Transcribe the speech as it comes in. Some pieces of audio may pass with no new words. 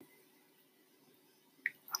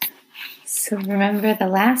So remember the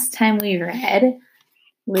last time we read,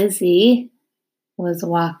 Lizzie was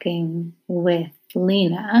walking with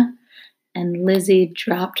Lina, and Lizzie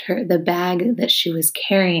dropped the bag that she was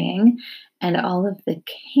carrying, and all of the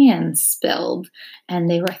cans spilled, and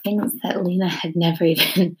they were things that Lina had never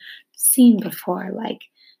even seen before, like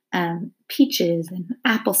peaches and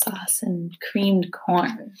applesauce and creamed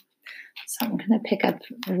corn. So I'm going to pick up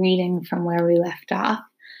reading from where we left off,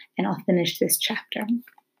 and I'll finish this chapter.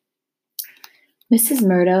 Mrs.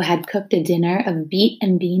 Murdo had cooked a dinner of beet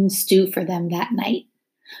and bean stew for them that night.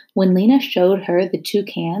 When Lina showed her the 2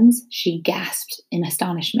 cans, she gasped in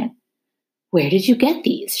astonishment. "Where did you get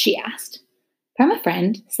these?" she asked. "From a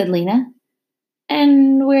friend," said Lina.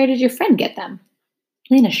 "And where did your friend get them?"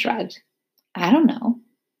 Lina shrugged. "I don't know."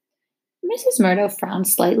 Mrs. Murdo frowned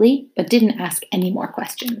slightly, but didn't ask any more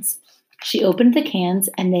questions. She opened the cans,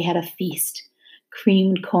 and they had a feast.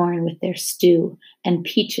 Creamed corn with their stew, and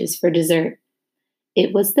peaches for dessert.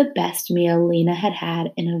 It was the best meal Lina had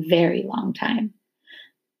had in a very long time.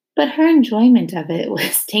 But her enjoyment of it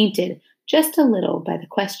was tainted just a little by the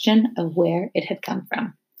question of where it had come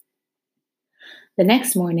from. The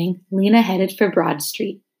next morning, Lina headed for Broad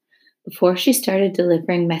Street. Before she started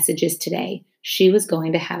delivering messages today, she was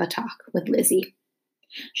going to have a talk with Lizzie.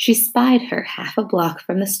 She spied her half a block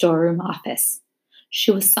from the storeroom office. She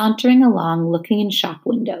was sauntering along looking in shop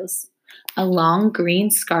windows. A long green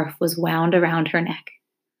scarf was wound around her neck.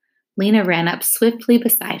 Lina ran up swiftly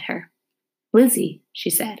beside her. "Lizzie," she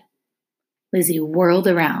said. Lizzie whirled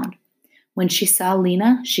around. When she saw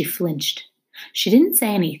Lina, she flinched. She didn't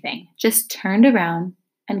say anything, just turned around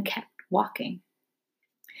and kept walking.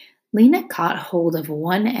 Lina caught hold of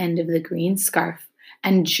one end of the green scarf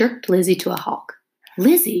and jerked Lizzie to a halt.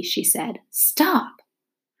 "Lizzie," she said, "stop."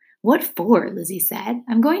 "What for?" Lizzie said.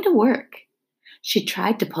 "I'm going to work." She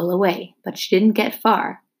tried to pull away, but she didn't get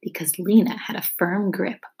far because Lina had a firm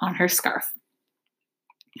grip on her scarf.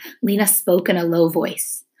 Lina spoke in a low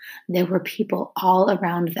voice. There were people all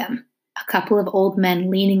around them, a couple of old men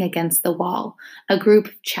leaning against the wall, a group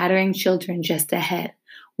of chattering children just ahead,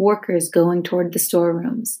 workers going toward the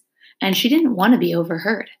storerooms, and she didn't want to be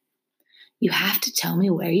overheard. "You have to tell me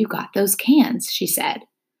where you got those cans," she said.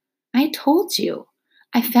 "I told you.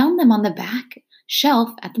 I found them on the back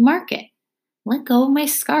shelf at the market. Let go of my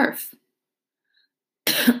scarf."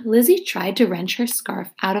 Lizzie tried to wrench her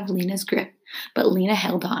scarf out of Lina's grip, but Lina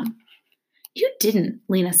held on. "You didn't,"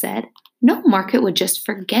 Lina said. "No market would just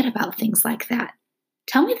forget about things like that.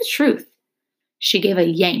 Tell me the truth." She gave a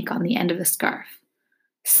yank on the end of the scarf.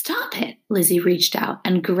 "Stop it!" Lizzie reached out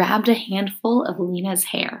and grabbed a handful of Lina's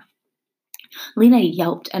hair. Lina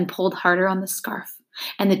yelped and pulled harder on the scarf,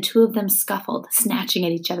 and the 2 of them scuffled, snatching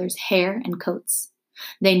at each other's hair and coats.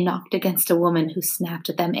 They knocked against a woman who snapped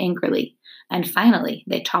at them angrily, and finally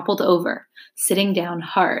they toppled over, sitting down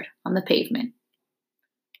hard on the pavement.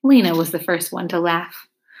 Lina was the first one to laugh.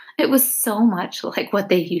 It was so much like what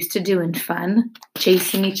they used to do in fun,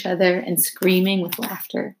 chasing each other and screaming with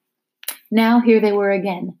laughter. Now here they were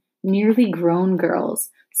again, nearly grown girls,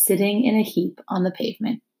 sitting in a heap on the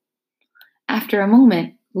pavement. After a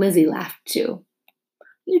moment, Lizzie laughed too.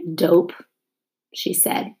 "You dope," she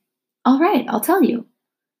said. "All right, I'll tell you.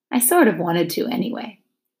 I sort of wanted to anyway."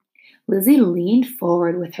 Lizzie leaned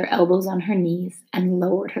forward with her elbows on her knees and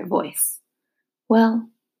lowered her voice. "Well,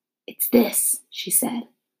 it's this," she said.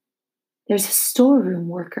 "There's a storeroom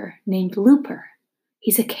worker named Looper.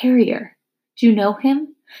 He's a carrier. Do you know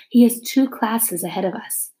him? He is 2 classes ahead of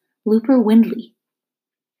us. Looper Windley."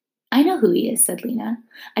 "I know who he is," said Lina.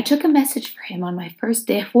 "I took a message for him on my first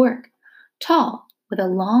day of work. Tall, with a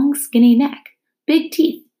long, skinny neck, big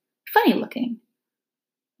teeth, funny looking."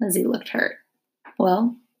 Lizzie looked hurt.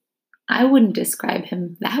 "Well, I wouldn't describe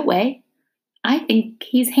him that way. I think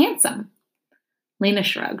he's handsome." Lina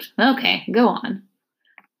shrugged. "Okay, go on."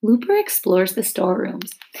 "Looper explores the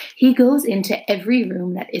storerooms. He goes into every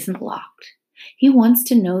room that isn't locked. He wants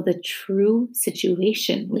to know the true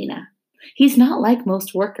situation, Lina. He's not like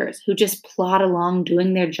most workers who just plod along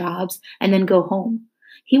doing their jobs and then go home.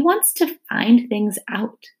 He wants to find things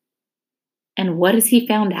out." "And what has he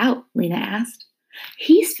found out?" Lina asked.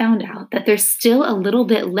 "He's found out that there's still a little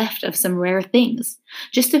bit left of some rare things,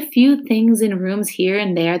 just a few things in rooms here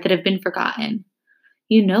and there that have been forgotten.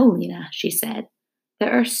 You know, Lina," she said,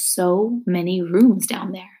 "there are so many rooms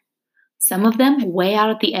down there. Some of them, way out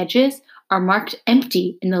at the edges, are marked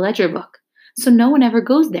empty in the ledger book, so no one ever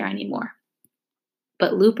goes there anymore.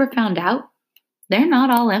 But Looper found out they're not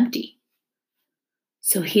all empty.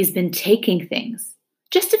 So he's been taking things,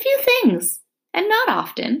 just a few things, and not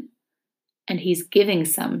often, and he's giving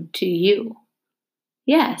some to you."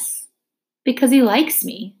 "Yes, because he likes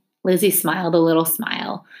me," Lizzie smiled a little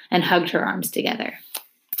smile and hugged her arms together.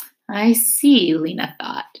 I see, Lina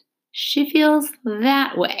thought. She feels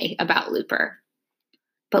that way about Looper.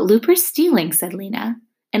 But Looper's stealing, said Lina.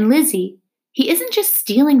 And Lizzie, he isn't just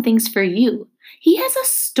stealing things for you. He has a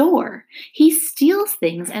store. He steals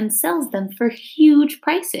things and sells them for huge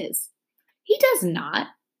prices. He does not,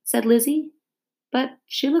 said Lizzie. But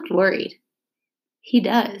she looked worried. He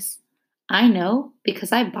does. I know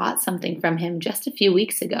because I bought something from him just a few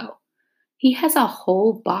weeks ago. He has a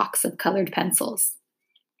whole box of colored pencils.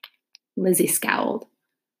 Lizzie scowled.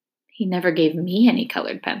 He never gave me any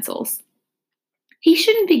colored pencils. He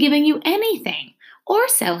shouldn't be giving you anything or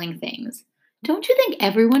selling things. Don't you think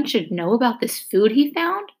everyone should know about this food he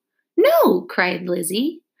found? No, cried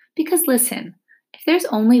Lizzie. Because listen, if there's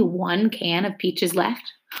only one can of peaches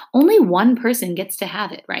left, only one person gets to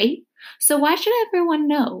have it, right? So why should everyone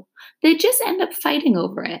know? They'd just end up fighting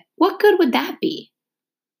over it. What good would that be?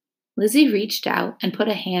 Lizzie reached out and put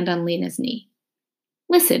a hand on Lina's knee.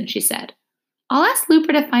 Listen, she said. I'll ask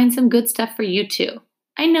Looper to find some good stuff for you too.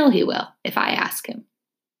 I know he will, if I ask him.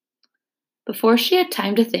 Before she had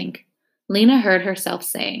time to think, Lina heard herself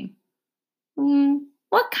saying,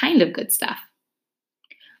 what kind of good stuff?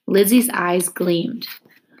 Lizzie's eyes gleamed.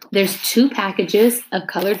 There's 2 packages of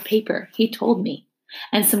colored paper, he told me,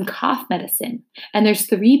 and some cough medicine, and there's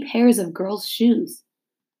 3 pairs of girls' shoes.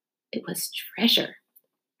 It was treasure.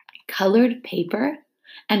 Colored paper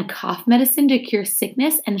and cough medicine to cure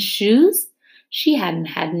sickness and shoes? She hadn't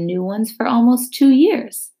had new ones for almost 2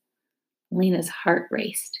 years. Lina's heart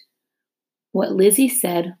raced. What Lizzie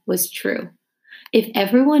said was true. If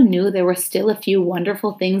everyone knew there were still a few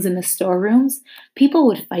wonderful things in the storerooms, people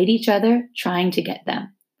would fight each other trying to get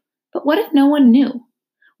them. But what if no one knew?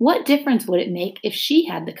 What difference would it make if she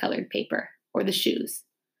had the colored paper or the shoes?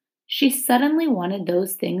 She suddenly wanted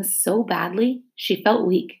those things so badly, she felt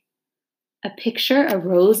weak. A picture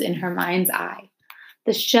arose in her mind's eye.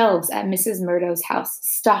 The shelves at Mrs. Murdo's house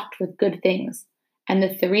stocked with good things, and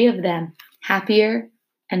the 3 of them happier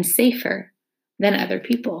and safer than other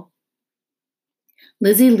people.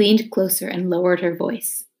 Lizzie leaned closer and lowered her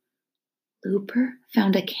voice. Looper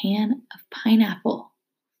found a can of pineapple.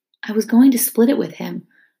 I was going to split it with him,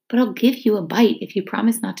 but I'll give you a bite if you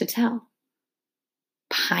promise not to tell.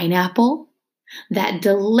 Pineapple? That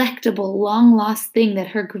delectable long-lost thing that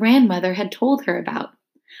her grandmother had told her about.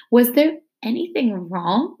 Was there anything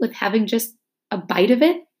wrong with having just a bite of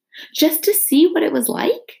it? Just to see what it was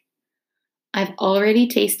like? I've already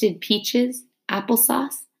tasted peaches,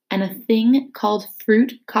 applesauce, and a thing called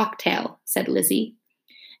fruit cocktail, said Lizzie.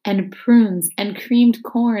 And prunes, and creamed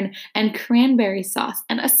corn, and cranberry sauce,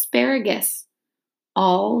 and asparagus.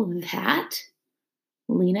 All that?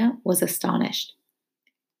 Lina was astonished.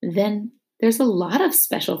 Then there's a lot of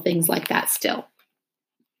special things like that still.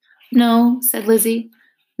 No, said Lizzie,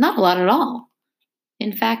 not a lot at all.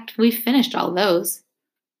 In fact, we've finished all those.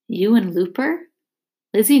 You and Looper?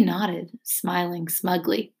 Lizzie nodded, smiling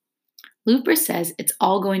smugly. Looper says it's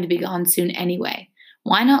all going to be gone soon anyway.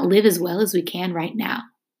 Why not live as well as we can right now?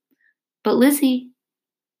 But Lizzie,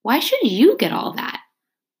 why should you get all that?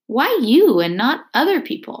 Why you and not other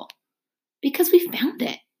people? Because we found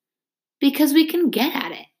it. Because we can get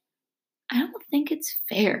at it. I don't think it's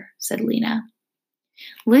fair, said Lina.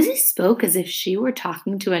 Lizzie spoke as if she were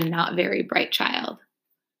talking to a not very bright child.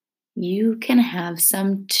 You can have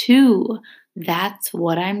some too. That's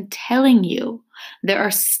what I'm telling you. There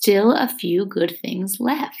are still a few good things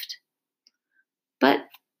left. But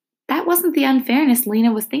that wasn't the unfairness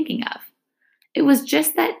Lina was thinking of. It was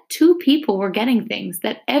just that 2 people were getting things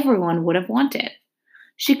that everyone would have wanted.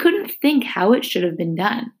 She couldn't think how it should have been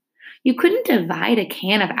done. You couldn't divide a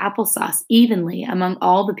can of applesauce evenly among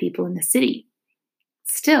all the people in the city.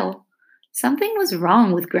 Still, something was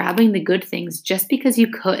wrong with grabbing the good things just because you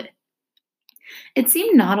could. It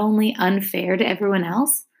seemed not only unfair to everyone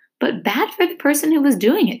else, but bad for the person who was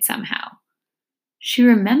doing it somehow. She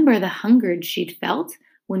remembered the hunger she'd felt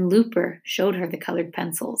when Looper showed her the colored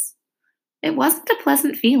pencils. It wasn't a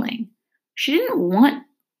pleasant feeling. She didn't want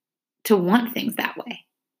to want things that way.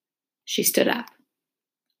 She stood up.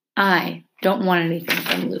 I don't want anything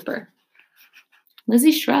from Looper.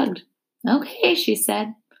 Lizzie shrugged. Okay, she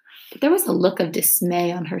said, but there was a look of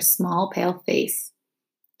dismay on her small, pale face.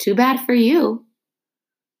 Too bad for you.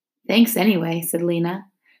 Thanks anyway, said Lina,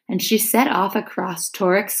 and she set off across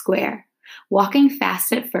Toric Square, walking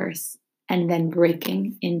fast at first and then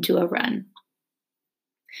breaking into a run.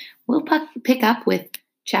 We'll pick up with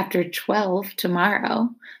chapter 12 tomorrow.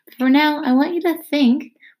 For now, I want you to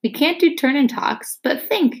think. We can't do turn-in talks, but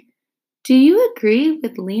think. Do you agree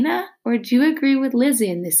with Lina or do you agree with Lizzie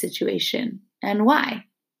in this situation, and why?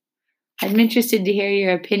 I'm interested to hear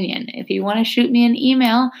your opinion. If you want to shoot me an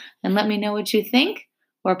email and let me know what you think,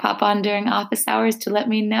 or pop on during office hours to let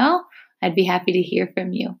me know, I'd be happy to hear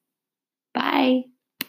from you. Bye.